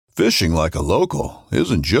Fishing like a local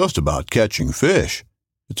isn't just about catching fish.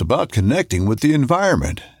 It's about connecting with the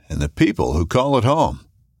environment and the people who call it home.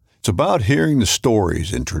 It's about hearing the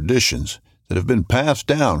stories and traditions that have been passed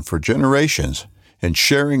down for generations and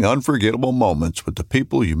sharing unforgettable moments with the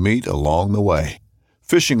people you meet along the way.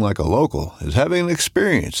 Fishing like a local is having an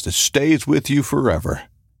experience that stays with you forever.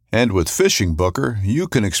 And with Fishing Booker, you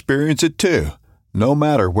can experience it too, no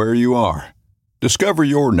matter where you are. Discover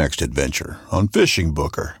your next adventure on Fishing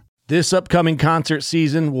Booker. This upcoming concert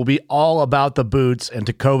season will be all about the boots, and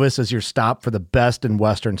Tecovas is your stop for the best in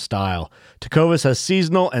Western style. Tecovas has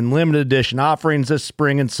seasonal and limited edition offerings this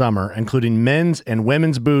spring and summer, including men's and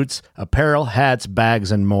women's boots, apparel, hats,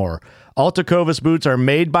 bags, and more. All Tecovas boots are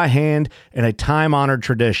made by hand in a time-honored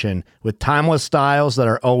tradition with timeless styles that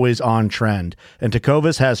are always on trend. And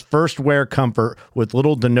Tecovas has first wear comfort with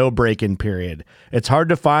little to no break-in period. It's hard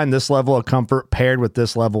to find this level of comfort paired with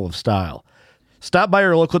this level of style. Stop by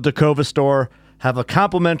your local Tecovas store, have a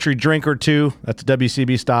complimentary drink or two, that's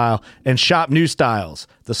WCB style, and shop new styles.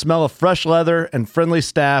 The smell of fresh leather and friendly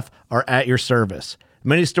staff are at your service.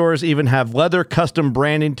 Many stores even have leather custom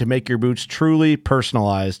branding to make your boots truly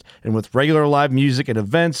personalized. And with regular live music and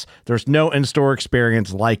events, there's no in-store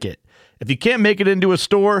experience like it. If you can't make it into a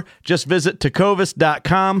store, just visit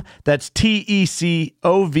tecovas.com. That's TECOVAS.com.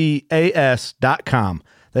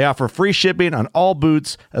 They offer free shipping on all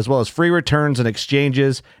boots, as well as free returns and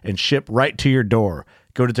exchanges, and ship right to your door.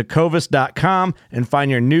 Go to tecovas.com and find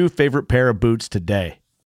your new favorite pair of boots today.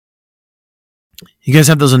 You guys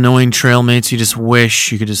have those annoying trail mates you just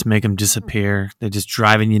wish you could just make them disappear. They're just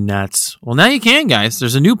driving you nuts. Well, now you can, guys.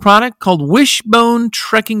 There's a new product called Wishbone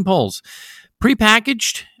Trekking Poles.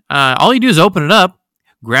 Prepackaged. All you do is open it up,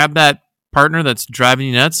 grab that partner that's driving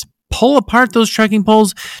you nuts, pull apart those trekking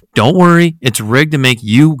poles. Don't worry, it's rigged to make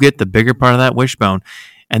you get the bigger part of that wishbone,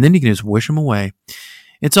 and then you can just wish them away.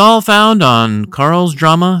 It's all found on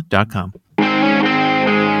carlsdrama.com.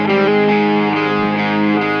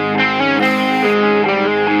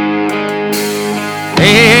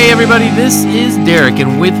 Hey, everybody, this is Derek,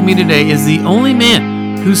 and with me today is the only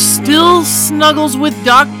man who still snuggles with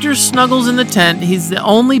Dr. Snuggles in the tent. He's the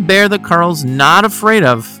only bear that Carl's not afraid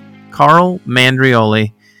of, Carl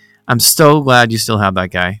Mandrioli. I'm so glad you still have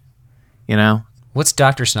that guy. You know? What's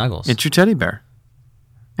Dr. Snuggles? It's your teddy bear.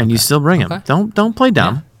 And you still bring him. Don't play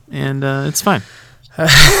dumb. Yeah. And it's fine.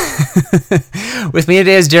 With me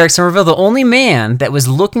today is Derek Somerville, the only man that was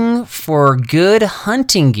looking for good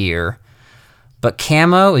hunting gear, but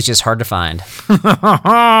camo is just hard to find.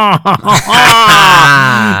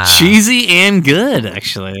 Cheesy and good,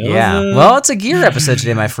 actually. Yeah. Well, it's a gear episode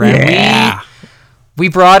today, my friend. Yeah. We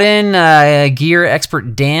brought in gear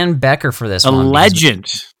expert Dan Becker for this one. A legend.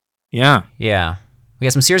 Yeah. Yeah. We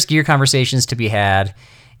got some serious gear conversations to be had,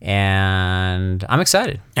 and I'm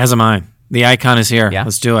excited. As am I. The icon is here. Yeah.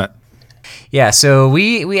 Let's do it. Yeah, so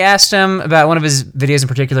we asked him about one of his videos in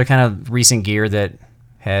particular, kind of recent gear that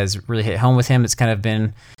has really hit home with him. It's kind of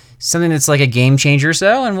been something that's like a game changer,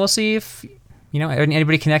 so, and we'll see if,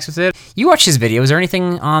 anybody connects with it. You watched his video. Was there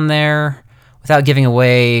anything on there, without giving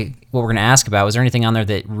away what we're going to ask about, was there anything on there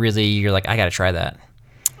that really you're like, I got to try that?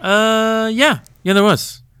 Yeah, there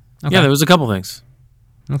was. Okay. Yeah, there was a couple things.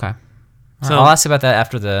 Okay. So I'll ask about that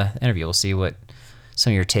after the interview. We'll see what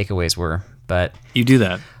some of your takeaways were. But you do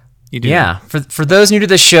that. Yeah. For those new to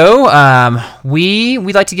the show, we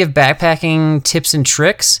like to give backpacking tips and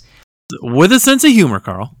tricks with a sense of humor,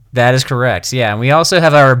 Carl. That is correct. Yeah, and we also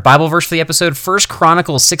have our Bible verse for the episode, 1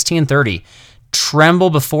 Chronicles 16:30. Tremble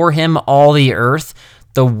before him, all the earth.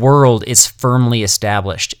 The world is firmly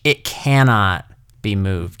established. It cannot be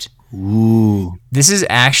moved. Ooh. This is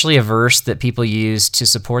actually a verse that people use to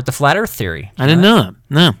support the flat earth theory. I didn't know that.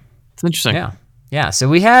 No. It's interesting. Yeah. So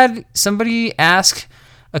we had somebody ask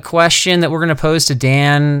a question that we're going to pose to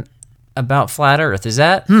Dan about flat earth. Is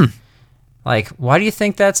that... Like, why do you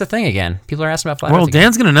think that's a thing again? People are asking about flat earth again. Well,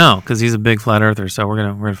 Dan's going to know because he's a big flat earther, so we're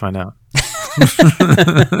gonna find out.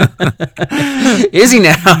 Is he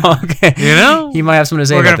now? Okay. He might have something to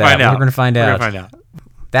say about that. We're going to find out.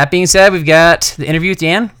 That being said, we've got the interview with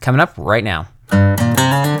Dan coming up right now.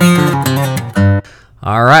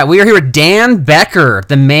 All right, we are here with Dan Becker,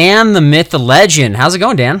 the man, the myth, the legend. How's it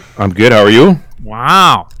going, Dan? I'm good. How are you?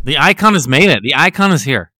 Wow. The icon has made it. The icon is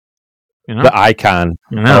here. The icon.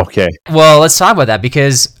 Okay. Well, let's talk about that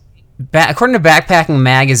because according to Backpacking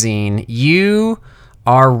Magazine, you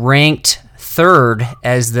are ranked third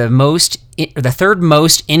as the third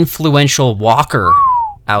most influential walker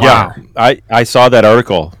out there. Yeah, I saw that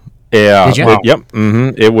article. Yeah. Did you? Yep.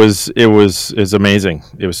 Mm-hmm. It was amazing.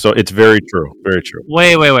 It's very true. Very true.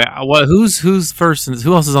 Wait. What? Who's first? And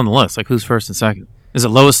who else is on the list? Like who's first and second? Is it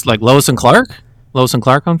Lois and Clark? Lois and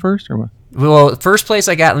Clark on first, or what? Well, first place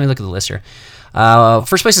I got. Let me look at the list here.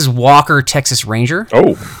 First place is Walker Texas Ranger,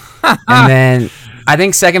 Oh, and then I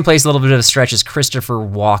think second place, a little bit of a stretch, is Christopher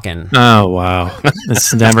Walken. Oh wow,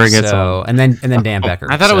 this never gets old. And then Dan Becker.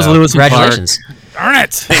 I thought it was Lewis and Clark. Congratulations. Darn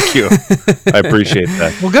it! thank you. I appreciate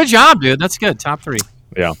that. Well, good job, dude. That's good. Top 3.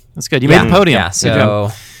 Yeah. That's good. You made the podium. Yeah. Good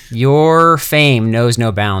job. So your fame knows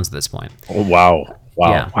no bounds at this point. Oh, wow.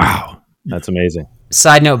 Yeah. Wow. That's amazing.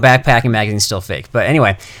 Side note: backpacking magazine's still fake. But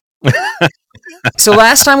anyway. So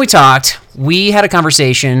last time we talked, we had a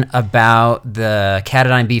conversation about the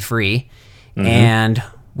Katadyn Be Free, and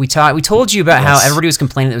we told you about how everybody was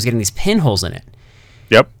complaining that it was getting these pinholes in it.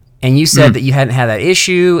 Yep. And you said that you hadn't had that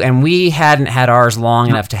issue, and we hadn't had ours long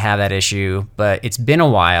enough to have that issue, but it's been a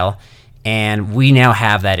while, and we now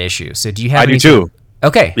have that issue. So do you have I do anything? too.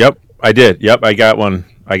 Okay. Yep, I did. Yep, I got one.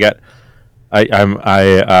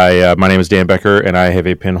 My name is Dan Becker, and I have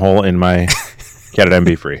a pinhole in my Katadyn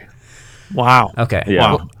Be Free. Wow. Okay.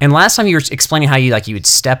 Yeah. Well, and last time you were explaining how you would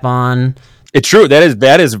step on. It's true. That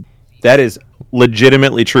is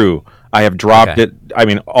legitimately true. I have dropped Okay. it. I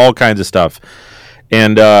mean, all kinds of stuff.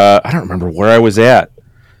 And I don't remember where I was at,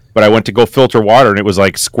 but I went to go filter water, and it was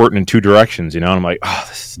like squirting in 2 directions. And I'm like, oh,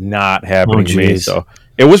 this is not happening to me. geez. So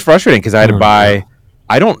it was frustrating because I had to buy.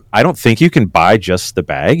 I don't think you can buy just the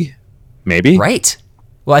bag. Maybe. Right.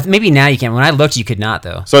 Well, maybe now you can. When I looked, you could not,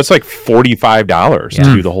 though. So it's like $45 to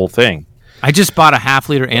do the whole thing. I just bought a half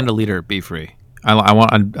liter and a liter Be Free.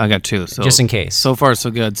 I got 2, so Just in case. So far, so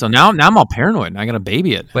good. So now I'm all paranoid. I gotta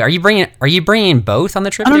baby it. Wait, are you bringing both on the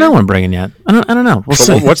trip? I don't know Derek? what I'm bringing yet. I don't know. We'll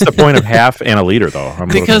So see. what's the point of half and a liter, though? I'm a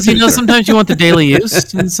little Because confused. sometimes you want the daily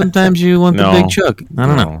use, and sometimes you want the No. big chug. I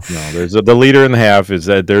don't know. No, there's the liter and the half is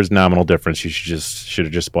that there's nominal difference. You should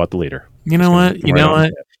have just bought the liter. You know what? You Right know on.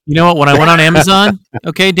 what? You know what? When I went on Amazon,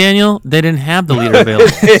 okay, Daniel, they didn't have the liter available,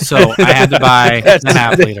 so I had to buy the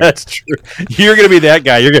half liter. That's true. You're gonna be that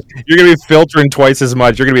guy. You're gonna be filtering twice as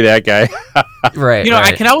much. You're gonna be that guy. Right. You know, I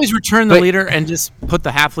right. can always return the But- liter and just put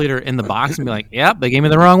the half liter in the box and be like, "Yep, they gave me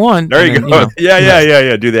the wrong one." There And you then, go. know,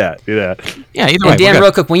 Yeah. Do that. yeah. Either way, And Dan, we're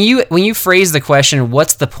real good. quick, when you phrase the question,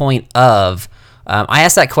 "What's the point of?" I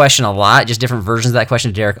ask that question a lot, just different versions of that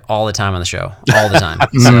question to Derek all the time on the show, all the time.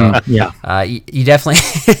 So Yeah. you definitely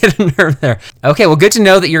hit a nerve there. Okay, well, good to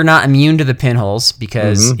know that you're not immune to the pinholes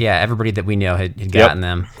because everybody that we know had gotten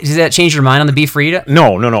them. Does that change your mind on the Be Free?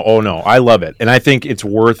 No. Oh no, I love it, and I think it's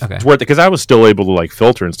worth it because I was still able to like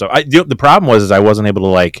filter and stuff. The problem was I wasn't able to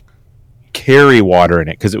like carry water in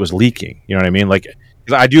it because it was leaking. You know what I mean? Like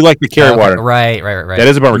 'cause I do like the carry water. Right. That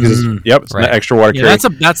is a bummer because it's Right. an extra water Yeah,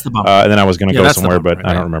 carry. that's the bummer. And then I was going to go that's the somewhere, bummer, but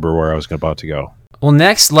right? I don't remember where I was about to go. Well,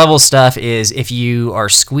 next level stuff is if you are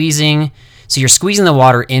squeezing, so you're squeezing the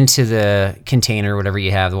water into the container, whatever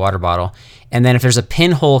you have, the water bottle, and then if there's a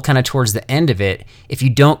pinhole kind of towards the end of it, if you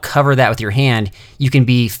don't cover that with your hand, you can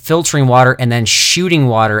be filtering water and then shooting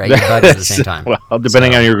water at your buddies at the same time. Well,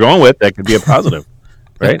 depending on who you're going with, that could be a positive,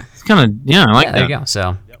 right? It's kind of I like Yeah, that. there you go.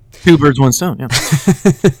 So, 2 birds, 1 stone. Yeah.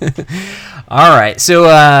 all right. So,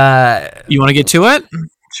 You want to get to it?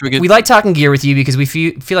 Should we get? we like talking gear with you because we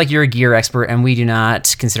feel like you're a gear expert, and we do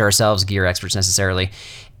not consider ourselves gear experts necessarily.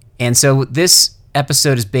 And so this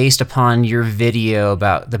episode is based upon your video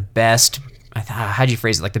about the best. How'd you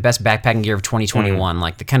phrase it? Like the best backpacking gear of 2021,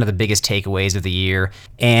 like the kind of the biggest takeaways of the year.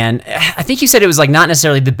 And I think you said it was like not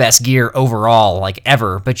necessarily the best gear overall, like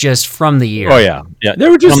ever, but just from the year. Oh yeah. There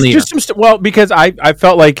were From the just some because I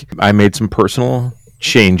felt like I made some personal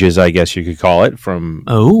changes, I guess you could call it, from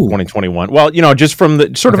 2021. Well, just from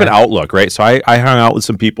the sort of an outlook, right? So I hung out with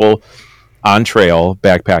some people on trail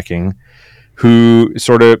backpacking who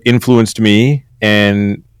sort of influenced me,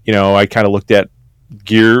 and I kind of looked at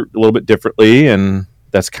gear a little bit differently, and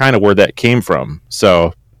that's kind of where that came from.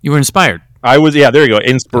 So You were inspired. I was, there you go,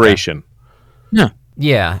 inspiration. Yeah.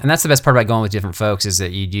 Yeah, and that's the best part about going with different folks is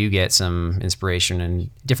that you do get some inspiration and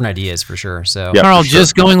different ideas for sure. So Yeah. Carl, for sure.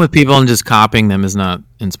 just going with people and just copying them is not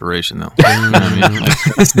inspiration, though. You know what I mean? Like,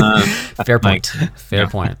 it's not. fair point. Fair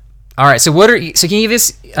point. All right, so can you give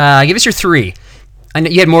us your 3? I know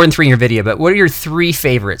you had more than 3 in your video, but what are your 3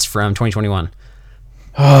 favorites from 2021?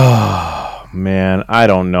 Man, I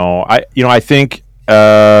don't know. I think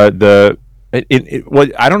I don't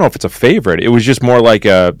know if it's a favorite. It was just more like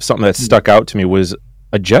something that stuck out to me was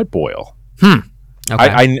a jet boil.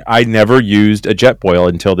 Okay. I never used a jet boil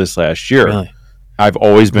until this last year. Really? I've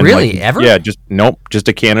always been Really? Ever? Yeah, just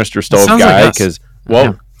a canister stove sounds like guy us.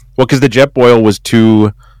 because the jet boil was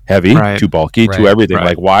too heavy, Right. too bulky, Right. too everything. Right.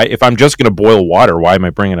 Like why? If I'm just going to boil water, why am I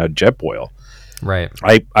bringing a jet boil? Right.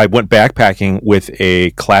 I went backpacking with a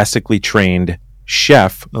classically trained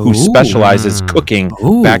chef who specializes cooking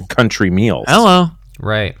backcountry meals. Hello.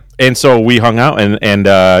 Right. And so we hung out,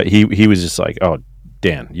 and he was just like, "Oh,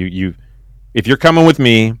 Dan, you if you're coming with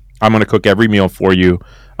me, I'm going to cook every meal for you.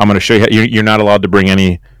 I'm going to show you. You're not allowed to bring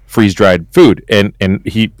any freeze-dried food." And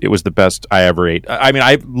it was the best I ever ate. I mean,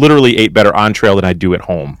 I literally ate better on trail than I do at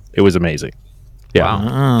home. It was amazing. Yeah.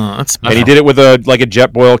 Wow. That's And he did it with a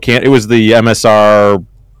Jetboil can. It was the MSR.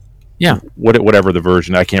 Yeah. Whatever the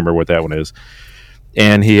version. I can't remember what that one is.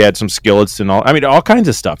 And he had some skillets and all kinds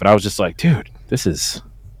of stuff. And I was just like, dude,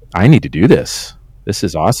 I need to do this. This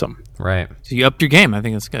is awesome. Right. So you upped your game. I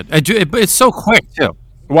think that's good. But it's so quick too.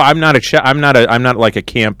 Well, I'm not a chef. I'm not like a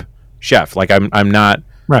camp chef. Like I'm not a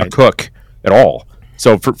Right. cook at all.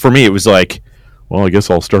 So for me, it was like, well, I guess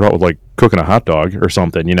I'll start out with like cooking a hot dog or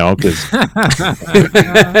something, because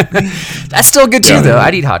That's still good too, though.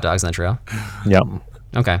 I'd eat hot dogs on the trail. yeah.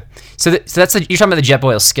 Okay. So that's you're talking about the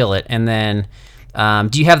Jetboil skillet, and then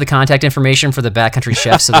do you have the contact information for the backcountry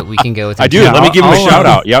chef so that we can go with him? I do. Let me give him a shout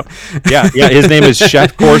out. Yep. Yeah. His name is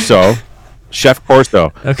Chef Corso. Chef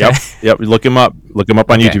Corso. Okay. Yep. Look him up. Look him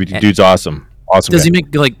up on YouTube. Dude's awesome. Awesome. Does guy. he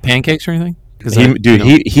make like pancakes or anything?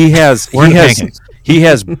 He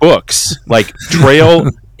has books, like trail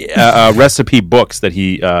recipe books that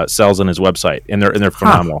he sells on his website, and they're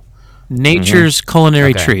phenomenal. Nature's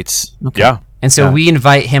culinary Okay. treats. Okay. Yeah. And so we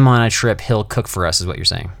invite him on a trip. He'll cook for us, is what you're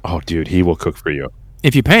saying. Oh, dude, he will cook for you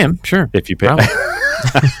If you pay him, sure. if you pay. Probably.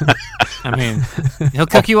 I mean, he'll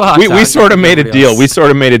cook you a hot dog. We sort of made a Nobody deal. else. We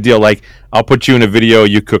sort of made a deal. Like, I'll put you in a video.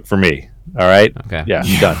 You cook for me. All right. Okay. Yeah.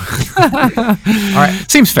 Done. All right.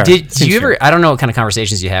 Seems fair. Do Seems you ever? fair. I don't know what kind of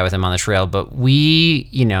conversations you had with him on the trail, but we,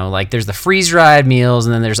 like there's the freeze dried meals,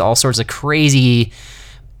 and then there's all sorts of crazy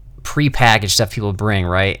prepackaged stuff people bring,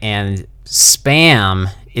 right? And Spam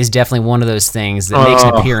is definitely one of those things that makes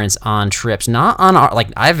an appearance on trips. Not on our,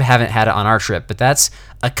 I haven't had it on our trip, but that's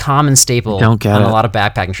a common staple Don't get on it. a lot of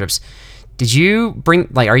backpacking trips. Did you bring,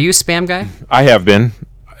 are you a Spam guy? I have been,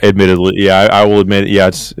 admittedly. Yeah, I will admit. Yeah,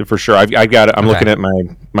 it's for sure. I've got it. I'm looking at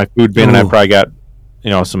my food bin, and I've probably got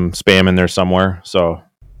some Spam in there somewhere. So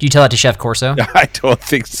Do you tell that to Chef Corso? I don't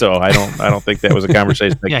think so. I don't think that was a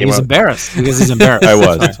conversation that Yeah, came he's up. embarrassed because he's embarrassed. I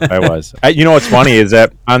was. What's funny is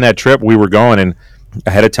that on that trip we were going, and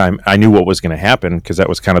ahead of time I knew what was going to happen because that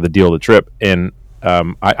was kind of the deal of the trip, and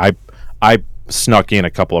I snuck in a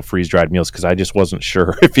couple of freeze dried meals because I just wasn't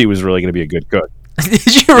sure if he was really going to be a good cook.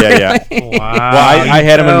 Did you really? Yeah. Wow. Well, I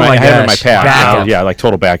had him in my gosh. pack. Backup. Yeah, like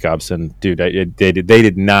total backups. And dude, they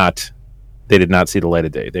did not see the light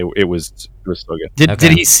of day. It was so good.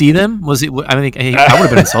 Did he see them? Was it? I think I would have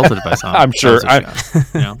been insulted if I saw them. I'm sure.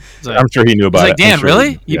 I'm sure he knew about It's it. like, Dan, I'm sure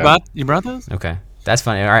really? yeah. You brought those? Okay. That's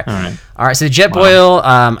funny. All right. All right. So the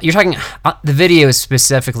Jetboil, you're talking, the video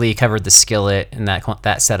specifically covered the skillet and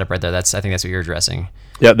that setup right there. I think that's what you're addressing.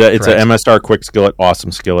 Yeah, it's Correct. an MSR quick skillet,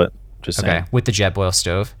 awesome skillet. Just saying. Okay. With the Jetboil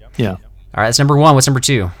stove. Yeah. All right. That's number one. What's number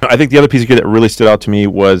two? I think the other piece of gear that really stood out to me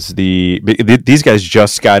was these guys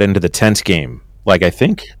just got into the tent game. Like I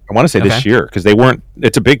want to say this Okay. year because they weren't.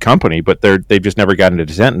 It's a big company, but they've just never gotten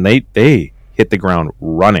into tent, and they hit the ground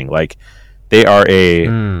running. Like they are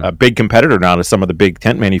a big competitor now to some of the big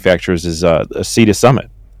tent manufacturers. Is Cedar Summit,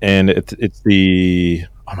 and it's the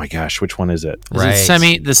oh my gosh, which one is it? Is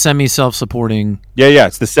it the semi self-supporting? Yeah,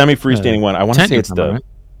 it's the semi freestanding one. I want to tent say it's you're the talking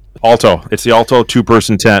Alto. It's the Alto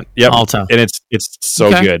 2-person tent. Yep. Alto. And it's so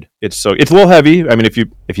Okay. good. It's a little heavy. I mean, if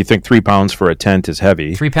you think 3 pounds for a tent is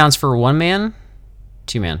heavy, 3 pounds for 1 man?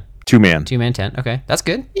 2 man. 2-man. 2-man tent. Okay. That's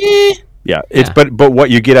good. Yeah. It's but what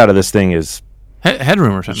you get out of this thing is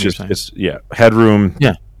Headroom or it's something. just you're saying. headroom.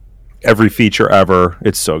 Yeah. Every feature ever.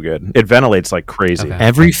 It's so good. It ventilates like crazy. Okay.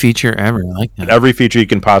 Every feature ever. I like that. Every feature you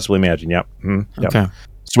can possibly imagine. Yep. Mhm. Yep. Okay.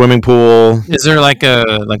 Swimming pool. Is there like a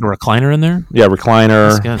recliner in there? Yeah.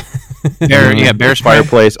 Recliner. That's good. You got bear spray?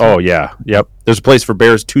 Fireplace. Oh yeah. Yep. There's a place for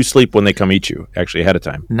bears to sleep when they come eat you. Actually, ahead of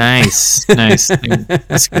time. Nice. Dude,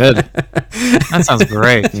 that's good. That sounds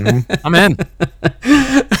great. I'm in.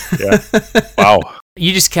 Yeah. Wow.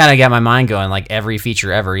 You just kind of got my mind going, like every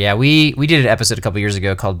feature ever. Yeah, we did an episode a couple years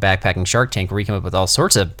ago called Backpacking Shark Tank where we came up with all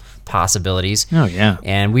sorts of possibilities. Oh yeah.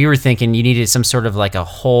 And we were thinking you needed some sort of like a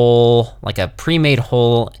hole, like a pre-made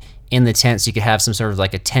hole in the tent so you could have some sort of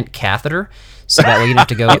like a tent catheter so that way you don't have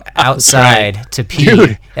to go outside to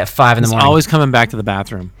pee at 5 in the He's morning. always coming back to the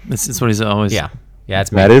bathroom. This is what he's always. Yeah. Yeah,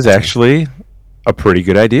 it's That is actually a pretty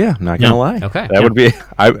good idea. I'm not gonna lie. Okay. That would be.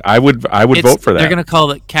 I would vote for that. They're gonna call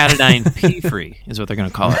it Catadine Pee Free. Is what they're gonna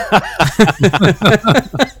call it.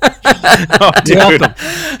 Oh, dude. You're welcome.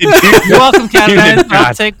 You're welcome, Catavan.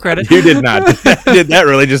 I'll take credit. You did not. Did that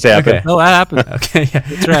really just happen? Okay. No, that happened. Okay, yeah.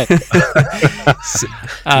 That's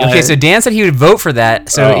right. Okay, so Dan said he would vote for that.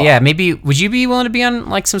 So Oh. yeah, maybe would you be willing to be on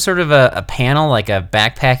like some sort of a panel, like a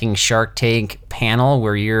backpacking Shark Tank panel,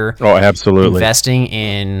 where you're Absolutely. investing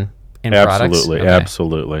in products? Absolutely. Okay.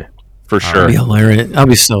 Absolutely. For sure. That'd be hilarious. That'd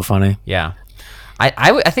be so funny. Yeah,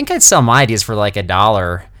 I think I'd sell my ideas for like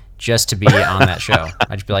 $1 just to be on that show.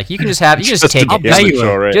 I'd just be like, you can just take to it. be on the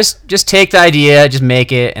show, right? Just take the idea, just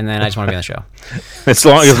make it, and then I just want to be on the show. As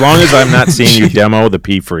long as I'm not seeing you demo the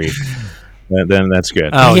pea free, then that's good.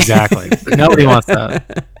 Oh, exactly. Nobody wants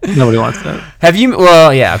that. Nobody wants that. Have you?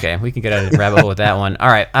 Well, yeah. Okay, we can go down a rabbit hole with that one. All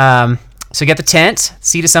right. So you got the tent,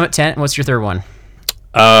 Sea to Summit tent. What's your third one?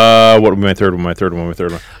 What would be my third one?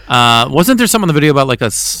 Wasn't there something in the video about like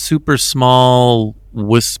a super small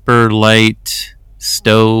whisper light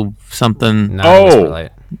stove something? No, Oh. Whisper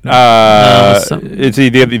Light. It's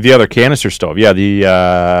the other canister stove. Yeah,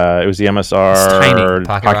 it was the MSR It's tiny.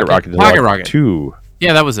 Pocket Rocket. Pocket Rocket. 2.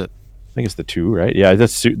 Yeah, that was it. I think it's the 2, right? Yeah,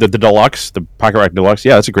 that's the deluxe, the Pocket Rocket Deluxe.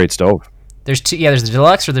 Yeah, that's a great stove. There's two. Yeah, there's the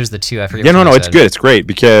deluxe or there's the 2. I forget. Yeah, which no, one I it's said. good. It's great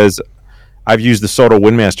because I've used the Soto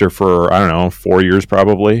Windmaster for, I don't know, 4 years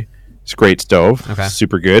probably. It's a great stove. Okay.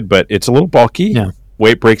 Super good, but it's a little bulky. Yeah.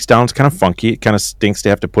 Weight breaks down. It's kind of funky. It kind of stinks to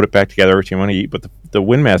have to put it back together every time you want to eat, but the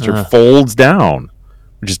Windmaster folds down,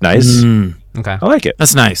 which is nice. Okay. I like it.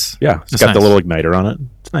 That's nice. Yeah, it's That's got the nice. little igniter on it.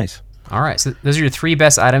 It's nice. All right. So those are your 3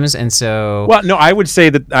 best items, and so Well, no, I would say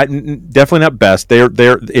that definitely not best. They're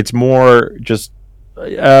it's more just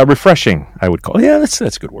refreshing. I would call. Yeah, that's a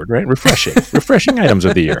good word, right? Refreshing, refreshing items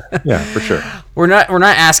of the year. Yeah, for sure. we're not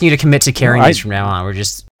asking you to commit to carrying No, these from now on. We're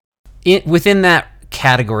just within that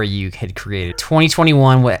category you had created.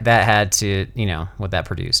 2021, what that had to, what that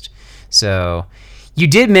produced. So you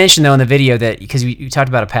did mention though in the video that because you talked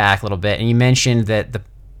about a pack a little bit, and you mentioned that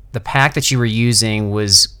the pack that you were using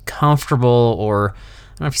was comfortable, or I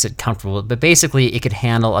don't know if you said comfortable, but basically it could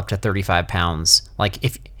handle up to 35 pounds. Like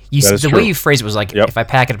if you That is the true. way you phrased it was like Yep. if I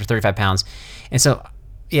pack it up to 35 pounds, and so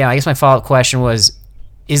yeah, I guess my follow up question was,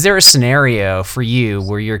 is there a scenario for you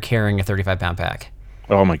where you're carrying a 35-pound pack?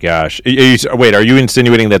 Oh my gosh! Wait, are you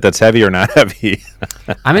insinuating that that's heavy or not heavy?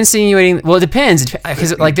 I'm insinuating. Well, it depends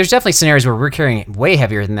because like there's definitely scenarios where we're carrying it way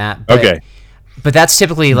heavier than that. But, Okay. But that's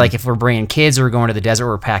typically like if we're bringing kids or we're going to the desert,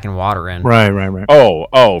 we're packing water in. Right.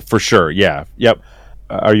 Oh, for sure. Yeah. Yep.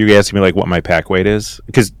 Are you asking me like what my pack weight is?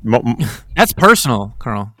 Because That's personal,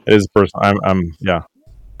 Carl. it is personal. Yeah.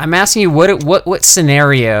 I'm asking you what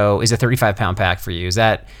scenario is a 35-pound pack for you?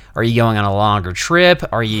 Are you going on a longer trip?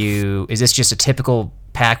 Is this just a typical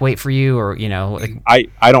pack weight for you, or I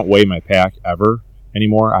don't weigh my pack ever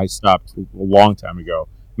anymore. I stopped a long time ago.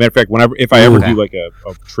 Matter of fact, if I ever Okay. do like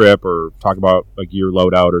a trip or talk about a gear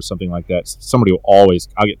loadout or something like that, somebody will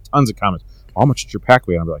I'll get tons of comments. How much is your pack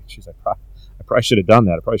weight? I'll be like, geez, I probably should have done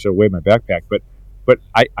that. I probably should have weighed my backpack, but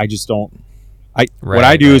I just don't. What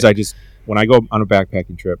I do is when I go on a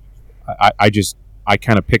backpacking trip, I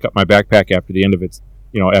kind of pick up my backpack after the end of it.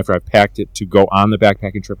 After I've packed it to go on the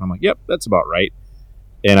backpacking trip, I'm like, yep, that's about right.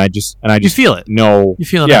 And I just You feel it. know. You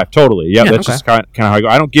feel it. Yeah, totally. Yeah, Yeah, that's just kind of how I go.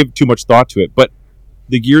 I don't give too much thought to it, but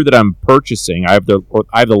the gear that I'm purchasing, I have the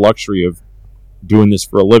luxury of doing this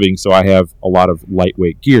for a living, so I have a lot of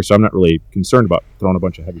lightweight gear, so I'm not really concerned about throwing a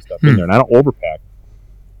bunch of heavy stuff in there, and I don't overpack.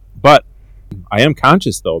 But I am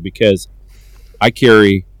conscious though, because I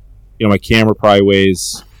carry, my camera probably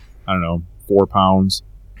weighs, I don't know, 4 pounds.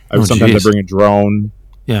 Sometimes geez. I bring a drone.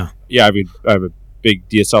 Yeah. Yeah, I have a big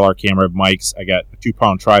DSLR camera, I have mics. I got a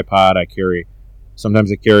 2-pound tripod.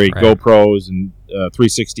 Sometimes I carry Right. GoPros and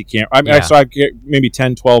 360 camera. Yeah. So I get maybe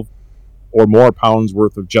 10, 12 or more pounds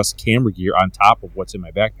worth of just camera gear on top of what's in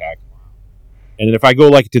my backpack. And then if I go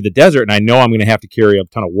like to the desert and I know I'm going to have to carry a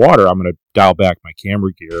ton of water, I'm going to dial back my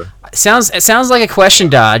camera gear. it sounds like a question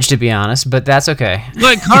dodge, to be honest, but that's okay.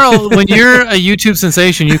 Look, Carl, when you're a YouTube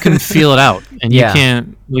sensation, you can feel it out, and Yeah.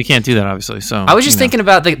 we can't do that, obviously. So I was just thinking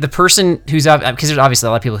about the person who's up, because there's obviously a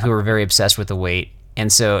lot of people who are very obsessed with the weight,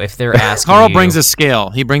 and so if they're asking, Carl brings a scale.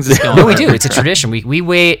 He brings a scale. No, we do. It's a tradition. We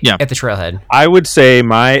wait Yeah. at the trailhead. I would say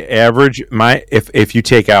my average, if you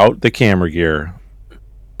take out the camera gear,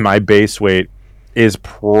 my base weight is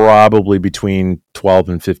probably between 12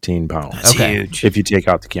 and 15 pounds. That's Okay. huge. If you take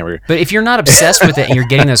out the camera gear. But if you're not obsessed with it and you're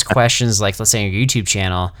getting those questions, like let's say on your YouTube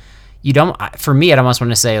channel, you don't. For me, I'd almost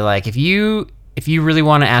want to say like if you really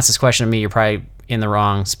want to ask this question to me, you're probably in the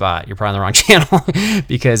wrong spot. You're probably on the wrong channel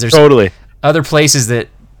because there's Totally. other places that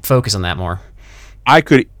focus on that more. I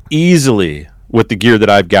could easily, with the gear that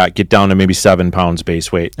I've got, get down to maybe 7 pounds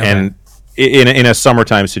base weight. Okay. And in a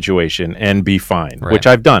summertime situation and be fine, which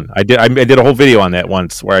I've done. I did a whole video on that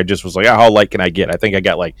once where I just was like, how light can I get? I think I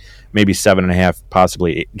got like maybe 7.5,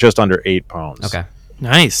 possibly just under 8 pounds. Okay.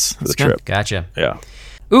 Nice. For the trip. Gotcha. Yeah.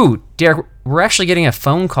 Ooh, Derek, we're actually getting a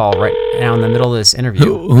phone call right now in the middle of this interview.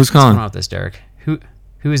 Who's calling? What's going on with this, Derek? Who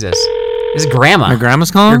is this? This is Grandma. My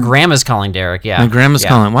grandma's calling? Your grandma's calling, Derek, yeah. My grandma's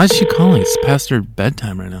calling. Why is she calling? It's past her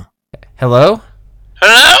bedtime right now. Hello?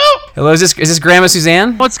 Hello? Hello, is this Grandma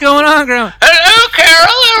Suzanne? What's going on, Grandma? Hello,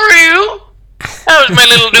 Carol. How are you? How's my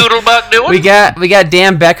little doodlebug doing? We got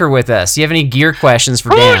Dan Becker with us. Do you have any gear questions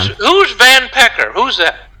for Dan? Who's Van Pecker? Who's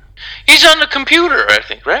that? He's on the computer, I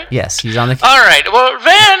think, right? Yes, he's on the... All right. Well,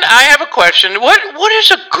 Van, I have a question. What is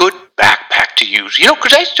a good backpack to use? You know,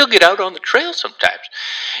 because I still get out on the trail sometimes.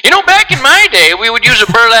 You know, back in my day, we would use a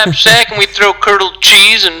burlap sack and we'd throw curdled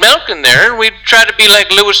cheese and milk in there, and we'd try to be like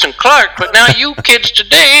Lewis and Clark. But now you kids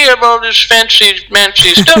today have all this fancy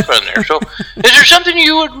stuff on there. So, is there something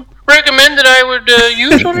you would recommend that I would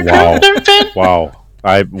use on a trail there, Van? Wow.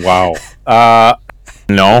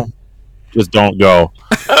 No. Just don't go.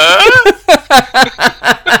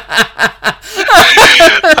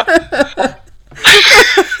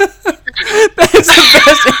 That's the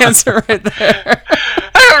best answer right there.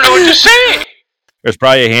 I don't know what to say. There's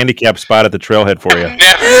probably a handicap spot at the trailhead for you. I've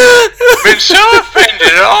never been so offended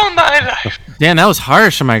in all my life. Dan, that was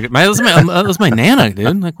harsh. That was my Nana,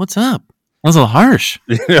 dude. Like, what's up? That was a little harsh.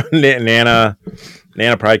 Nana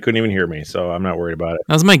probably couldn't even hear me, so I'm not worried about it.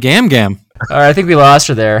 That was my Gam. All right, I think we lost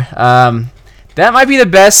her there. That might be the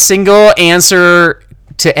best single answer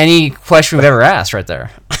to any question we've ever asked right there.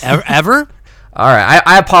 Ever? All right,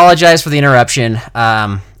 I apologize for the interruption.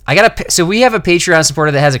 So we have a Patreon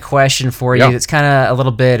supporter that has a question for you that's kind of a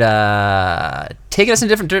little bit taking us in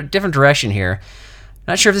a different direction here.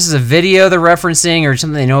 Not sure if this is a video they're referencing or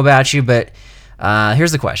something they know about you, but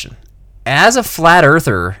here's the question. As a flat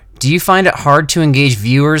earther, do you find it hard to engage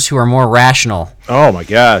viewers who are more rational? Oh my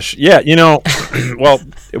gosh. Yeah, you know, well,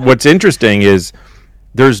 what's interesting is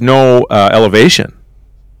there's no elevation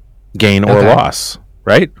gain or loss,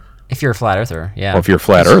 right? If you're a flat earther, yeah. Or if you're a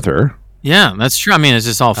flat earther. Yeah, that's true. I mean, it's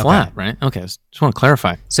just all flat, right? Okay, just want to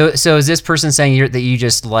clarify. So is this person saying that you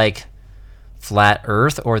just like flat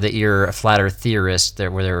Earth, or that you're a flat Earth theorist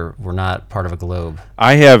where we're not part of a globe?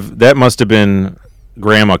 That must have been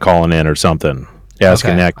Grandma calling in or something,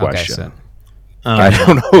 asking that question. Okay, I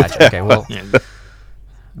don't know. Gotcha. Okay, well,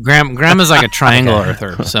 Grandma's like a triangle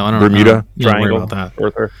earther, so I don't Bermuda know. Triangle about that.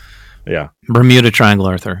 earther. Yeah, Bermuda Triangle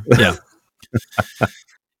earther. Yeah.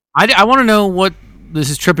 I want to know what this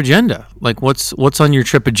is trip agenda. Like, what's on your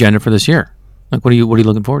trip agenda for this year? Like, what are you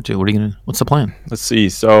looking forward to? What's the plan? Let's see.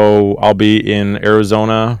 So I'll be in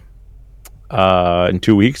Arizona in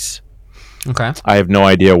 2 weeks. Okay. I have no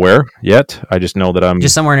idea where yet. I just know that I'm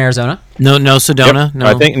just somewhere in Arizona. No Sedona. Yep. No,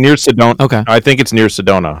 I think near Sedona. Okay. I think it's near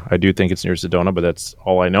Sedona. I do think it's near Sedona, but that's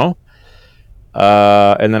all I know.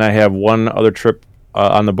 And then I have one other trip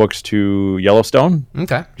on the books to Yellowstone.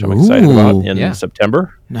 Okay. Which I'm excited about in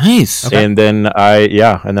September. Nice. Okay. And then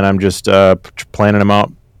I'm just planning them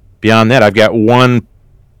out. Beyond that, I've got one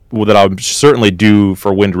that I'll certainly do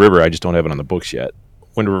for Wind River. I just don't have it on the books yet.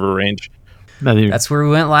 Wind River Range. That's where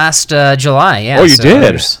we went last July. Yeah. Oh, you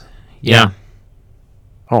did? Yeah.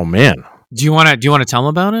 Oh man. Do you want to tell them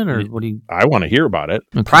about it, or what do you? I want to hear about it.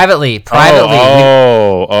 Okay. Privately. Privately.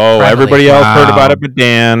 Everybody else heard about it but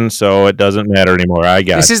Dan, so it doesn't matter anymore. I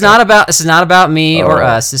got This is not about me or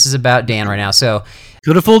us. This is about Dan right now. So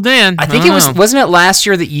could have fooled Dan. I think wasn't it last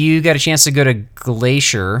year that you got a chance to go to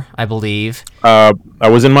Glacier, I believe? I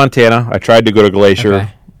was in Montana. I tried to go to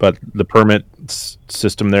Glacier, but the permit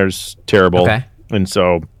system there's terrible. Okay. And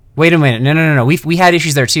so wait a minute. No. We had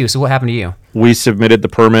issues there too. So what happened to you? We submitted the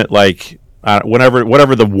permit like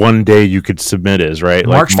whatever the one day you could submit is, right?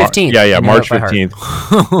 March 15th. March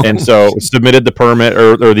 15th. And so submitted the permit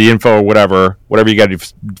or the info or whatever you got to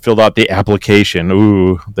filled out the application.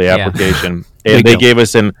 Ooh, the application. And they gave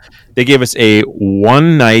us a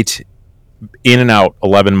 1 night in and out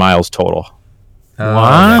 11 miles total. What?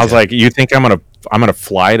 I was like, you think I'm gonna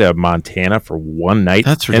fly to Montana for 1 night?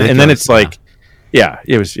 That's ridiculous. And then it's like,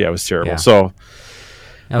 it was terrible. Yeah. So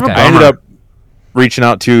okay. I ended up reaching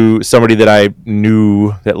out to somebody that I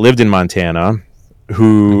knew that lived in Montana,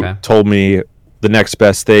 who told me the next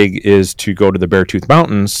best thing is to go to the Beartooth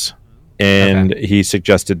Mountains, and he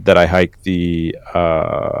suggested that I hike the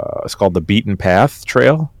it's called the Beaten Path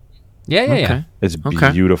Trail. Yeah. It's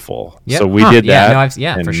beautiful. Yep. So we did that.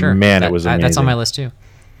 And for sure. Man, it was amazing. That's on my list too.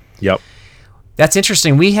 Yep. That's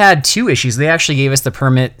interesting. We had 2 issues. They actually gave us the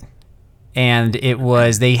permit, and it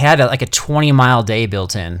was they had a 20-mile day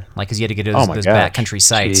built in, like because you had to get to those backcountry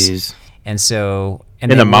sites. Jeez. And so in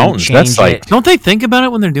they the wouldn't mountains, change that's like it. Don't they think about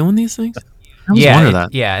it when they're doing these things? I always Yeah, wonder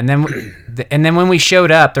that. yeah. And then when we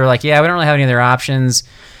showed up, they're like, yeah, we don't really have any other options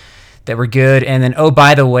that were good. And then, oh,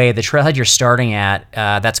 by the way, the trailhead you're starting at,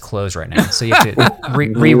 that's closed right now. So you have to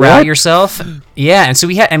reroute yourself. Yeah. And so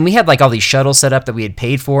we had like all these shuttles set up that we had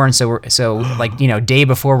paid for. And so like, day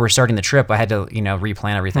before we're starting the trip, I had to,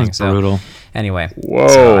 replan everything. That's brutal. Anyway, Whoa.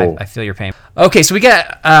 so I feel your pain. Okay. So we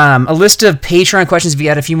got a list of Patreon questions. We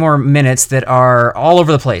got a few more minutes that are all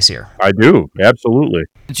over the place here. I do, absolutely.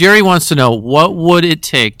 Jerry wants to know, what would it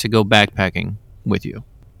take to go backpacking with you?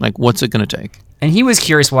 Like, what's it going to take? And he was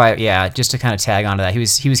curious why, just to kind of tag onto that, he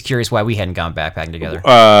was curious why we hadn't gone backpacking together.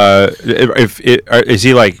 Is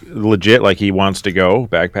he like legit, like he wants to go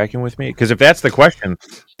backpacking with me? Because if that's the question,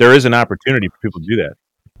 there is an opportunity for people to do that.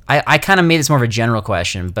 I kind of made this more of a general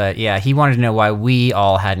question, but yeah, he wanted to know why we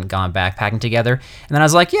all hadn't gone backpacking together. And then I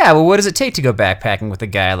was like, yeah, well, what does it take to go backpacking with a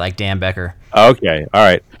guy like Dan Becker? Okay, all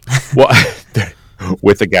right. Well,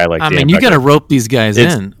 with a guy like Dan you Becker. got to rope these guys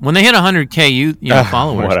in. When they hit 100K, you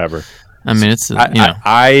followers. Whatever. I mean, it's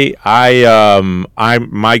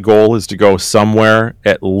my goal is to go somewhere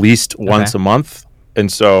at least once a month,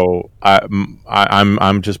 and so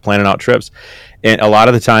I'm just planning out trips, and a lot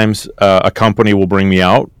of the times a company will bring me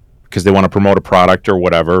out because they want to promote a product or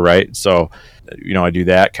whatever, right? So I do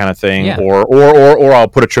that kind of thing, or I'll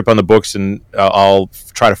put a trip on the books and I'll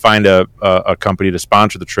try to find a company to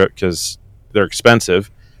sponsor the trip because they're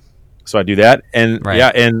expensive. So I do that, and but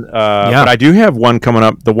I do have one coming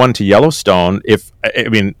up, the one to Yellowstone. Is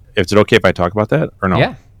it okay if I talk about that or no?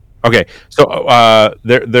 Yeah. Okay. So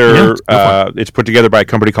it's put together by a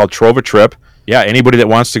company called Trova Trip. Yeah, anybody that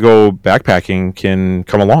wants to go backpacking can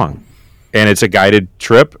come along, and it's a guided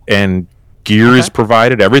trip, and gear is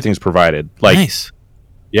provided, everything's provided. Like, nice.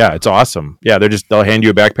 Yeah, it's awesome. Yeah, they'll hand you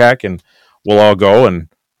a backpack, and we'll all go, and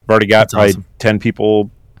I've already got probably 10 people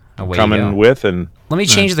coming with, and. Let me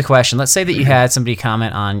change the question. Let's say that you had somebody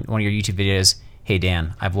comment on one of your YouTube videos. Hey,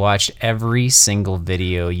 Dan, I've watched every single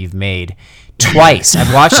video you've made twice.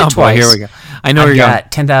 I've watched it twice. Here we go. I know you're got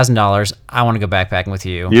 $10,000. I want to go backpacking with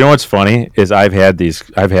you. You know what's funny is I've had these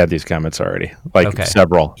comments already,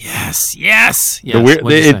 several. Yes.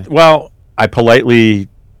 Well, I politely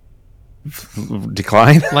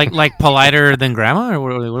decline. like politer than grandma, or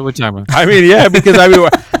what are we talking about? I mean, yeah, because I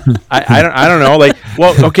don't know. Like,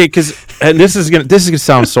 well, okay, because this is gonna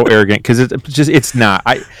sound so arrogant because it's not.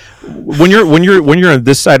 When you're on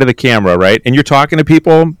this side of the camera, right, and you're talking to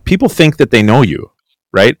people think that they know you,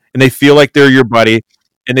 right, and they feel like they're your buddy,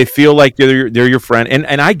 and they feel like they're your friend,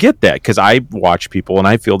 and I get that because I watch people and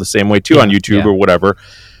I feel the same way too on YouTube or whatever,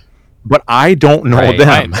 but I don't know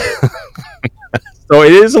them. Right. So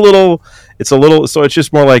it's so it's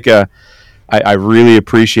just more like I really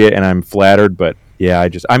appreciate and I'm flattered, but yeah,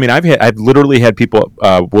 I've literally had people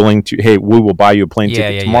willing to, hey, we will buy you a plane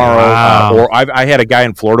ticket tomorrow. Wow. Or I had a guy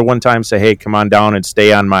in Florida one time say, hey, come on down and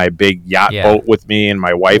stay on my big yacht boat with me and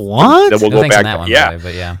my wife. What? Then we'll go back.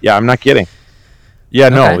 Yeah, I'm not kidding. Yeah,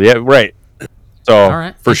 no, yeah, right.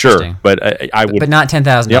 So for sure, but I would, but not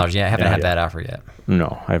 $10,000. Yeah, I haven't had that offer yet.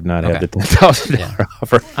 No, I have not had the $10,000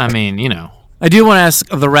 offer. I mean, I do want to ask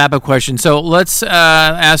the wrap-up question. So let's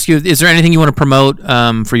ask you, is there anything you want to promote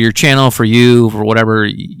for your channel, for you, for whatever,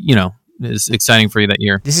 is exciting for you that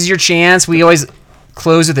year? This is your chance. We always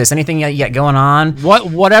close with this. Anything you got going on?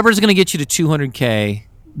 Whatever's going to get you to 200K,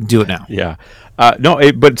 do it now. Yeah.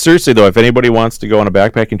 But seriously, though, if anybody wants to go on a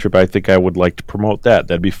backpacking trip, I think I would like to promote that.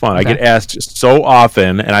 That'd be fun. Okay. I get asked so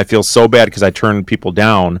often, and I feel so bad because I turn people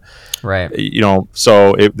down. Right.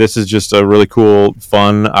 So this is just a really cool,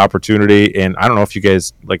 fun opportunity. And I don't know if you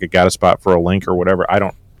guys got a spot for a link or whatever. I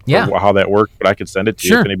don't know how that works, but I could send it to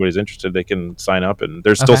you. If anybody's interested, they can sign up, and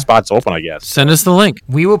there's still spots open, I guess. Send us the link.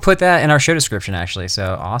 We will put that in our show description, actually.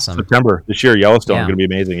 So awesome. September this year, Yellowstone is going to be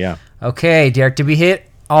amazing. Yeah. Okay, Derek, did we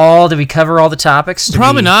cover all the topics?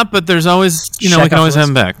 Probably not, but there's always, we can always have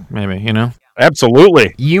them back, maybe,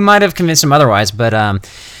 Absolutely. You might have convinced him otherwise, but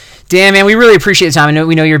Dan, man, we really appreciate the time.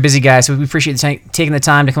 We know you're a busy guy, so we appreciate taking the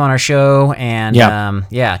time to come on our show. And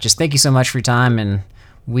just thank you so much for your time. And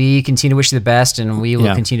we continue to wish you the best, and we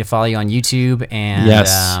will continue to follow you on YouTube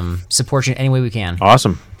and support you in any way we can.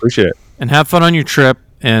 Awesome. Appreciate it. And have fun on your trip,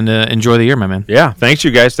 and enjoy the year, my man. Yeah. Thanks,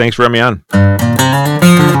 you guys. Thanks for having me on.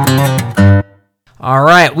 All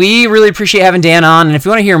right. We really appreciate having Dan on. And if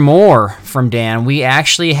you want to hear more from Dan, we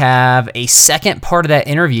actually have a second part of that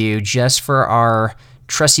interview just for our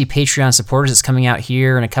trusty Patreon supporters. It's coming out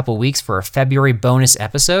here in a couple weeks for a February bonus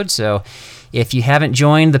episode. So if you haven't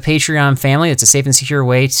joined the Patreon family, it's a safe and secure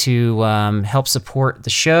way to help support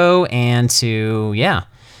the show and to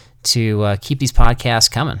keep these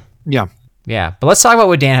podcasts coming. Yeah. Yeah, but let's talk about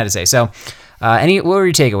what Dan had to say. So, what were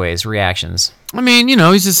your takeaways, reactions? I mean,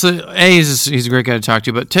 he's just he's a great guy to talk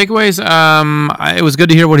to. But takeaways, it was good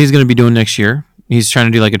to hear what he's going to be doing next year. He's trying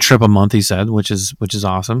to do like a trip a month, he said, which is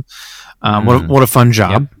awesome. What a fun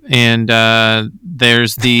job. Yep. And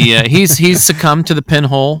there's the he's succumbed to the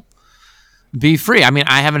pinhole. Be free. I mean,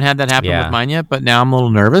 I haven't had that happen with mine yet, but now I'm a little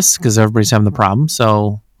nervous because everybody's having the problem.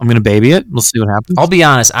 So I'm going to baby it. We'll see what happens. I'll be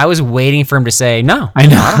honest. I was waiting for him to say no. I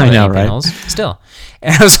know, right? Pinholes, still,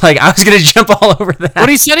 and I was like, I was going to jump all over that. But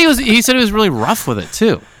he said he was really rough with it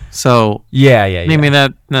too. So maybe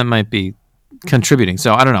that might be contributing.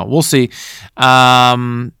 So I don't know. We'll see. It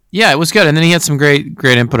was good. And then he had some great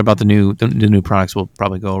input about the new products. We'll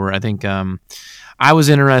probably go over. I think I was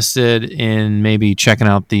interested in maybe checking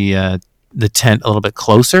out the tent a little bit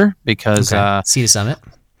closer because see the summit.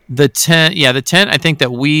 The tent, I think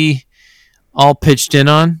that we all pitched in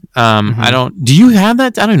on. Do you have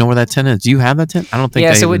that? I don't know where that tent is. Do you have that tent? I don't think.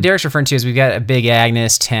 Yeah, so what Derek's referring to is we've got a big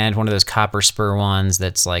Agnes tent, one of those copper spur ones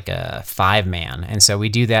that's like a 5-man. And so we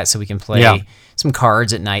do that so we can play some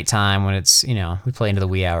cards at nighttime when it's, we play into the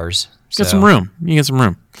wee hours. Get some room. You get some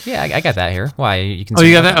room. Yeah, I got that here. Why? You can. Oh,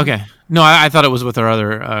 you got that? Okay. No, I thought it was with our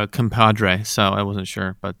other compadre, so I wasn't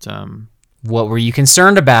sure. But what were you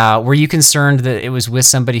concerned about? Were you concerned that it was with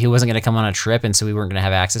somebody who wasn't going to come on a trip, and so we weren't going to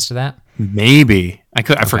have access to that? Maybe I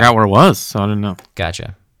forgot where it was, so I didn't know.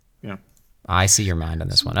 Gotcha. Yeah, I see your mind on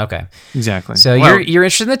this one. Okay, exactly. So you're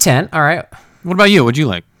interested in the tent. All right. What about you? What'd you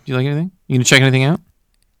like? Do you like anything? You gonna check anything out?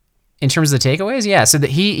 In terms of the takeaways, yeah. So the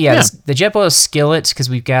JetBoil skillet, because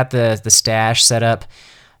we've got the stash set up.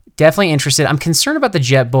 Definitely interested. I'm concerned about the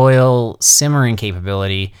JetBoil simmering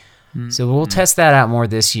capability. So we'll test that out more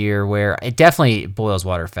this year, where it definitely boils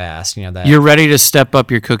water fast. That you're ready to step up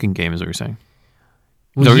your cooking game, is what you're saying.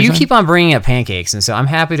 Well, you keep on bringing up pancakes, and so I'm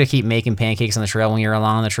happy to keep making pancakes on the trail when you're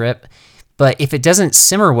along on the trip. But if it doesn't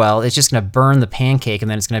simmer well, it's just going to burn the pancake, and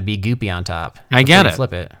then it's going to be goopy on top. I get it.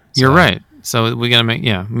 Flip it. You're right. So we got to make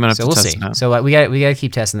I'm gonna have to we'll test see. that. So we got to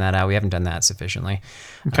keep testing that out. We haven't done that sufficiently.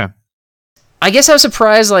 Okay. I guess I was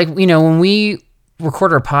surprised. When we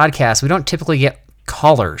record our podcast, we don't typically get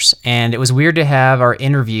callers, and it was weird to have our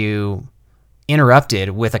interview interrupted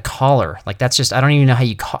with a caller. That's just, I don't even know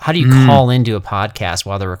how do you call into a podcast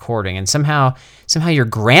while they're recording, and somehow your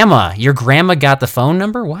grandma got the phone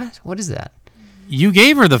number. What is that? You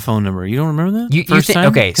gave her the phone number. You don't remember that? First time?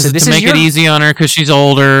 Okay, so this to make it easy on her because she's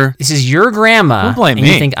older. This is your grandma. Don't blame and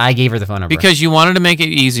me. You think I gave her the phone number because you wanted to make it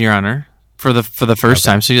easier on her for the first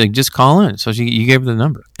time. So you're like, just call in. So you gave her the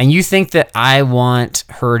number. And you think that I want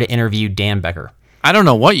her to interview Dan Becker? I don't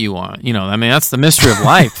know what you want. That's the mystery of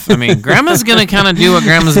life. I mean, grandma's going to kind of do what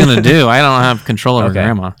grandma's going to do. I don't have control over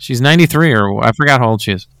grandma. She's 93 or I forgot how old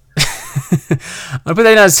she is. I'm going to put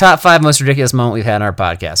that down as top 5 most ridiculous moment we've had in our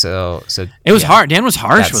podcast. So it was hard. Dan was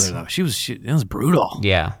harsh with her though. It was brutal.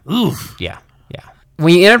 Yeah. Oof. Yeah.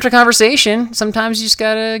 When you interrupt a conversation, sometimes you just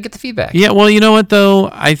got to get the feedback. Yeah. Well, you know what though?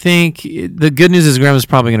 I think the good news is grandma's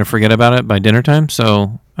probably going to forget about it by dinner time.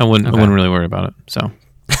 So I wouldn't really worry about it. So.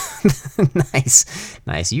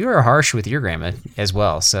 Nice. You are harsh with your grandma as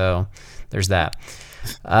well, so there's that.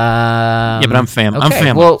 But I'm family. Okay. I'm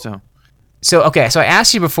family. Well, so I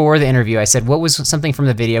asked you before the interview. I said, what was something from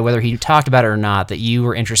the video, whether he talked about it or not, that you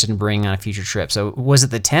were interested in bringing on a future trip? So was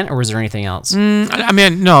it the tent, or was there anything else? I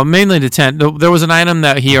mean, no, mainly the tent. There was an item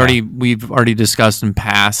that we've already discussed in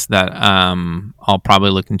past that I'll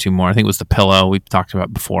probably look into more. I think it was the pillow we've talked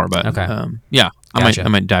about before, but I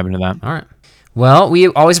might dive into that. All right. Well, we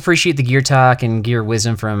always appreciate the gear talk and gear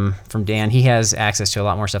wisdom from Dan. He has access to a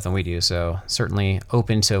lot more stuff than we do, so certainly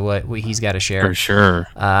open to what he's got to share. For sure.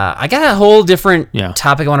 I got a whole different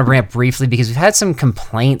topic I want to bring up briefly because we've had some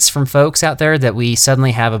complaints from folks out there that we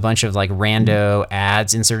suddenly have a bunch of rando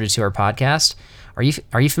ads inserted to our podcast. Are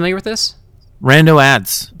you familiar with this? Rando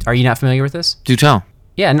ads. Are you not familiar with this? Do tell.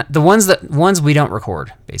 Yeah, the ones we don't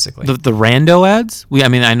record, basically. The rando ads?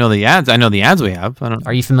 I know the ads. I know the ads we have.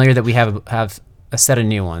 Are you familiar that we have a set of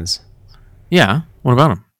new ones? Yeah. What about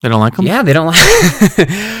them? They don't like them? Yeah, they don't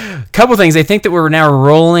like. Couple things. They think that we're now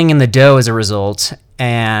rolling in the dough as a result,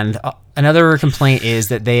 and another complaint is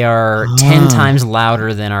that they are 10 times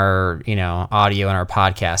louder than our audio in our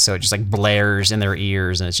podcast, so it just blares in their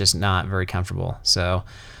ears, and it's just not very comfortable. So,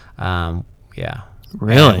 yeah.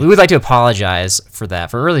 Really? We would like to apologize for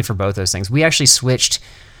that, for both those things. We actually switched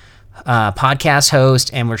podcast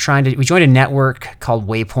host, and we joined a network called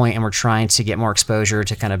Waypoint, and we're trying to get more exposure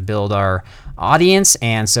to kind of build our audience,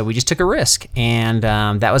 and so we just took a risk, and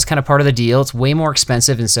that was kind of part of the deal. It's way more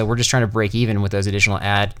expensive, and so we're just trying to break even with those additional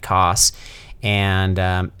ad costs,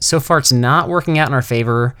 and so far it's not working out in our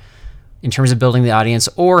favor. in terms of building the audience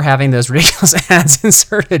or having those ridiculous ads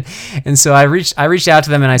inserted. And so I reached out to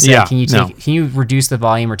them and I said, can you reduce the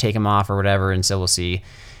volume or take them off or whatever? And so we'll see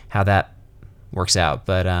how that works out.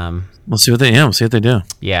 But we'll see what they do.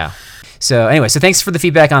 Yeah. So anyway, so thanks for the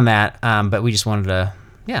feedback on that. But we just wanted to,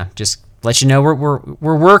 just let you know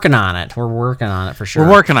we're working on it. We're working on it for sure.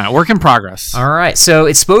 We're working on it. Work in progress. All right. So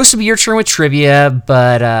it's supposed to be your turn with trivia,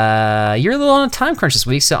 but you're a little on a time crunch this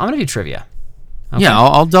week, so I'm gonna do trivia. Okay. Yeah,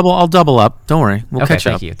 I'll double up. Don't worry. We'll catch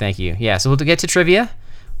up. Thank you. Yeah, so we'll get to trivia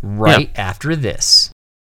right after this.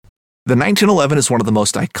 The 1911 is one of the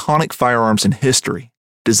most iconic firearms in history.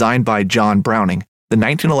 Designed by John Browning, the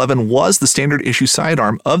 1911 was the standard issue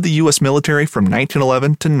sidearm of the U.S. military from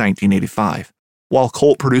 1911 to 1985. While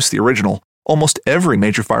Colt produced the original, almost every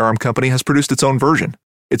major firearm company has produced its own version.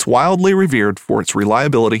 It's wildly revered for its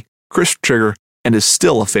reliability, crisp trigger, and is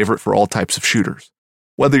still a favorite for all types of shooters.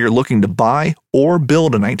 Whether you're looking to buy or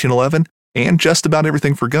build a 1911 and just about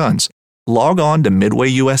everything for guns, log on to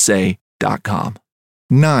MidwayUSA.com.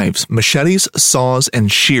 Knives, machetes, saws,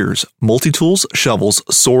 and shears, multi-tools, shovels,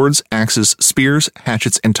 swords, axes, spears,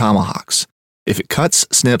 hatchets, and tomahawks. If it cuts,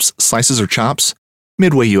 snips, slices, or chops,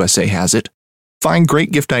 Midway USA has it. Find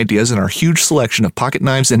great gift ideas in our huge selection of pocket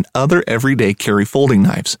knives and other everyday carry folding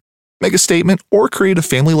knives. Make a statement or create a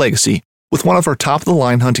family legacy with one of our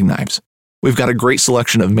top-of-the-line hunting knives. We've got a great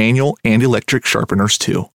selection of manual and electric sharpeners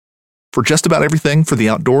too. For just about everything for the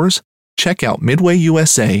outdoors, check out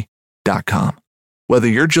MidwayUSA.com. Whether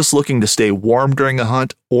you're just looking to stay warm during a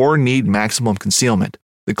hunt or need maximum concealment,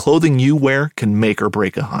 the clothing you wear can make or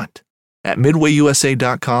break a hunt. At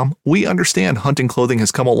MidwayUSA.com, we understand hunting clothing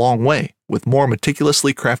has come a long way with more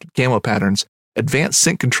meticulously crafted camo patterns, advanced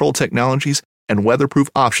scent control technologies, and weatherproof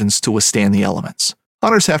options to withstand the elements.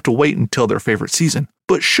 Hunters have to wait until their favorite season,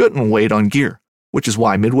 but shouldn't wait on gear, which is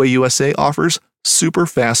why Midway USA offers super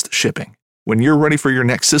fast shipping. When you're ready for your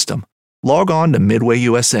next system, log on to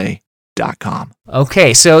MidwayUSA.com.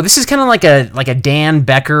 Okay, so this is kind of like a Dan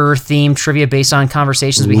Becker themed trivia based on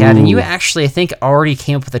conversations we had, and you actually, I think, already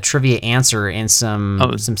came up with a trivia answer in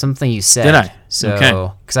something you said. Did I?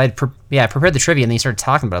 So, because I prepared the trivia, and then you started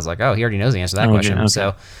talking, but I was like, oh, he already knows the answer to that question. Okay.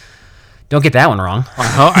 So, don't get that one wrong.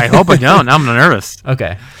 I hope I don't. Now I'm nervous.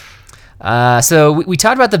 Okay. So we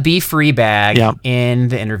talked about the Be Free bag in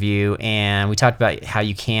the interview, and we talked about how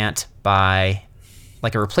you can't buy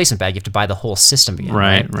like a replacement bag. You have to buy the whole system again.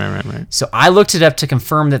 Right. So I looked it up to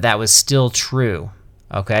confirm that was still true.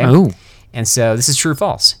 Okay. Oh. And so this is true or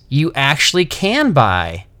false. You actually can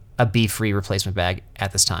buy a Be Free replacement bag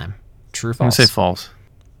at this time. True or false? I'm going to say false.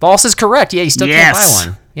 False is correct. Yeah, you still can't buy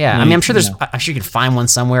one. Yeah, I mean, I'm sure you can find one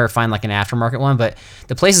somewhere or find like an aftermarket one, but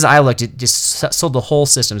the places I looked, it just sold the whole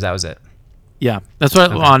systems. That was it. Yeah, that's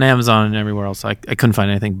what on Amazon and everywhere else. I couldn't find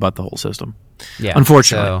anything but the whole system. Yeah,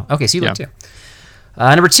 unfortunately. So you looked too.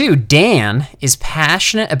 Number 2, Dan is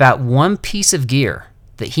passionate about one piece of gear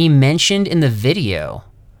that he mentioned in the video,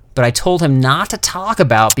 but I told him not to talk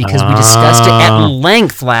about because we discussed it at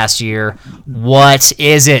length last year. What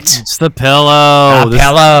is it? It's the pillow.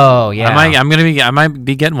 Pillow. Yeah. I might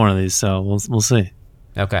be getting one of these, so we'll see.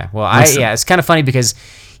 Okay. Well, it's kind of funny because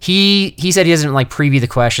he said he doesn't like preview the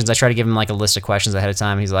questions. I try to give him like a list of questions ahead of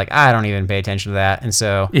time. He's like, I don't even pay attention to that. And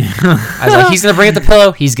so I was like, he's gonna bring up the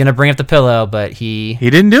pillow. He's gonna bring up the pillow, but he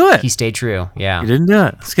didn't do it. He stayed true. Yeah. He didn't do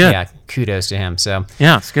it. It's good. Yeah. Kudos to him. So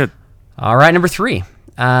yeah, it's good. All right, number 3.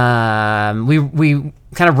 We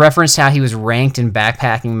kind of referenced how he was ranked in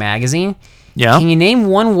Backpacking Magazine. Yeah. Can you name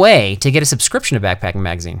one way to get a subscription to Backpacking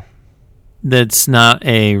Magazine? That's not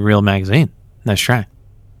a real magazine. Nice try.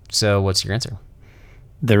 So what's your answer?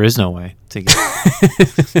 There is no way to get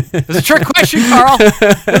it. It was a trick question, Carl.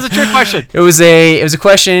 It was a trick question. It was a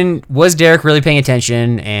question. Was Derek really paying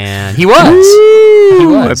attention? And he was. He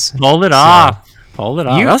was. I pulled it off. Pulled it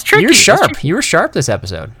off. That was tricky. You're sharp. You were sharp this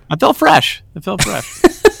episode. I felt fresh.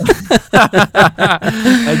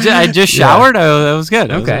 I just showered. That was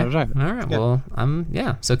good. Okay. All right. Yeah.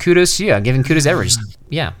 Well, So kudos to you. I'm giving kudos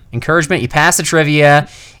everywhere. Encouragement. You passed the trivia,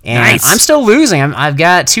 and nice. I'm still losing. I've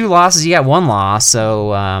got 2 losses. You got 1 loss.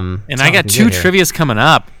 So and I got 2 trivias coming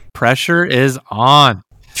up. Pressure is on.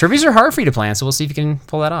 Trivias are hard for you to plan, so we'll see if you can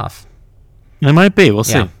pull that off. It might be. We'll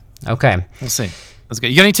see. Okay. We'll see. That's good.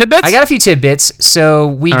 You got any tidbits? I got a few tidbits. So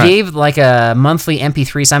we gave like a monthly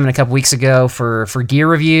MP3 assignment a couple weeks ago for gear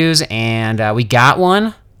reviews, and we got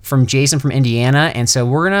one from Jason from Indiana, and so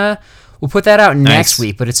we'll put that out next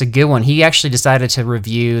week. But it's a good one. He actually decided to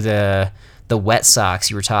review the wet socks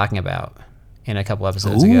you were talking about in a couple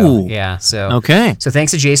episodes ago. Yeah. So So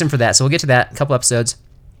thanks to Jason for that. So we'll get to that in a couple episodes.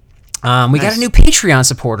 We got a new Patreon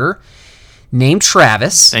supporter named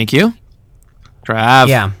Travis. Thank you, Trav.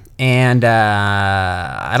 Yeah. And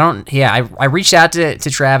I reached out to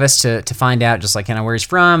Travis to find out just like kind of where he's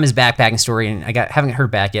from, his backpacking story, and haven't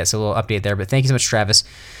heard back yet, so a little update there. But thank you so much, Travis,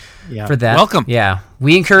 for that. Welcome. Yeah,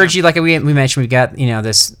 we encourage you, like we mentioned, we've got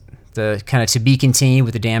the kind of to be continued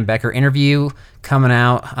with the Dan Becker interview coming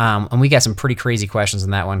out, and we got some pretty crazy questions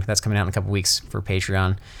on that one. That's coming out in a couple weeks for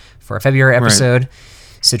Patreon for our February episode. Right.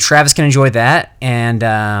 So Travis can enjoy that, and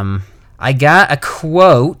I got a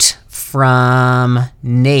quote from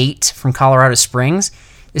Nate from Colorado Springs.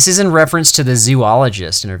 This is in reference to the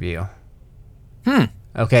zoologist interview.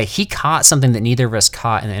 Okay, he caught something that neither of us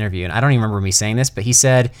caught in the interview, and I don't even remember me saying this, but he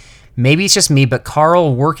said, maybe it's just me, but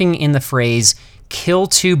Carl working in the phrase, kill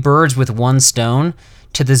two birds with one stone,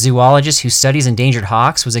 to the zoologist who studies endangered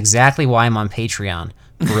hawks was exactly why I'm on Patreon.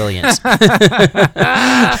 Brilliant.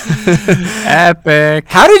 Epic.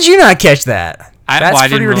 How did you not catch that? I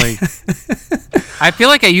didn't really. I feel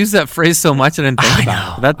like I use that phrase so much I didn't think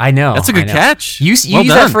about it. I know. That's a good catch. You use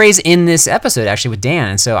that phrase in this episode, actually, with Dan,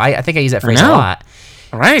 and so I think I use that phrase a lot.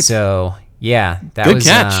 All right. So, yeah, that good was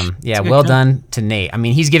catch. Well done to Nate. I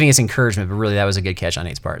mean, he's giving us encouragement, but really that was a good catch on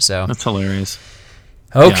Nate's part. So that's hilarious.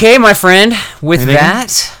 Okay, my friend. With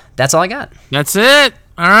that's all I got. That's it.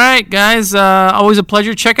 All right, guys. Always a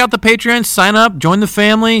pleasure. Check out the Patreon. Sign up. Join the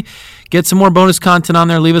family. Get some more bonus content on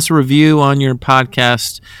there. Leave us a review on your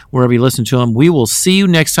podcast, wherever you listen to them. We will see you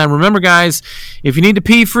next time. Remember, guys, if you need to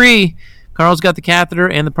pee free, Carl's got the catheter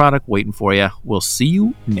and the product waiting for you. We'll see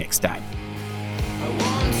you next time.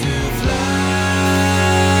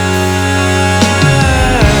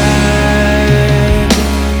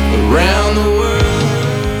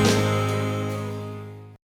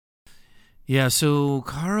 Yeah, so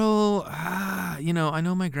Carl, I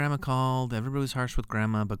know my grandma called. Everybody was harsh with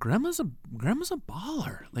grandma, but grandma's a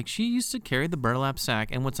baller. Like, she used to carry the burlap sack,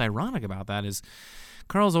 and what's ironic about that is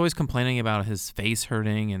Carl's always complaining about his face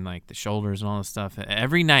hurting and like the shoulders and all this stuff.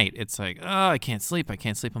 Every night, it's like, oh, I can't sleep.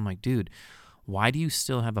 I'm like, dude, why do you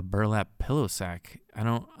still have a burlap pillow sack? I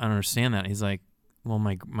don't understand that. He's like, well,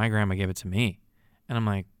 my grandma gave it to me, and I'm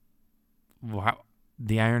like, wow.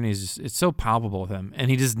 The irony is just, it's so palpable with him, and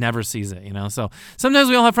he just never sees it, So sometimes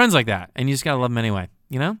we all have friends like that, and you just got to love them anyway,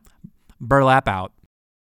 Burlap out.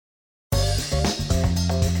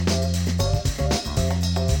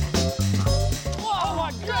 Oh,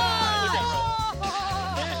 my God!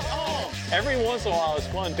 Every once in a while, it's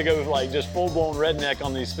fun to go like just full-blown redneck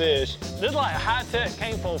on these fish. This is like high-tech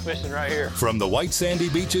cane pole fishing right here. From the white sandy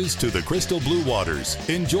beaches to the crystal blue waters,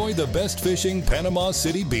 enjoy the best fishing Panama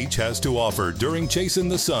City Beach has to offer during Chasing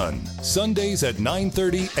the Sun. Sundays at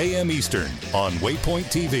 9:30 a.m. Eastern on Waypoint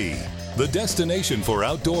TV, the destination for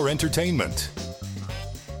outdoor entertainment.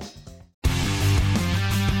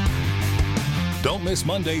 Don't miss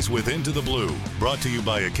Mondays with Into the Blue, brought to you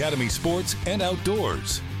by Academy Sports and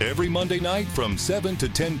Outdoors. Every Monday night from 7 to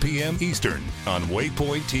 10 p.m. Eastern on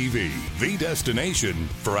Waypoint TV, the destination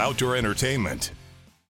for outdoor entertainment.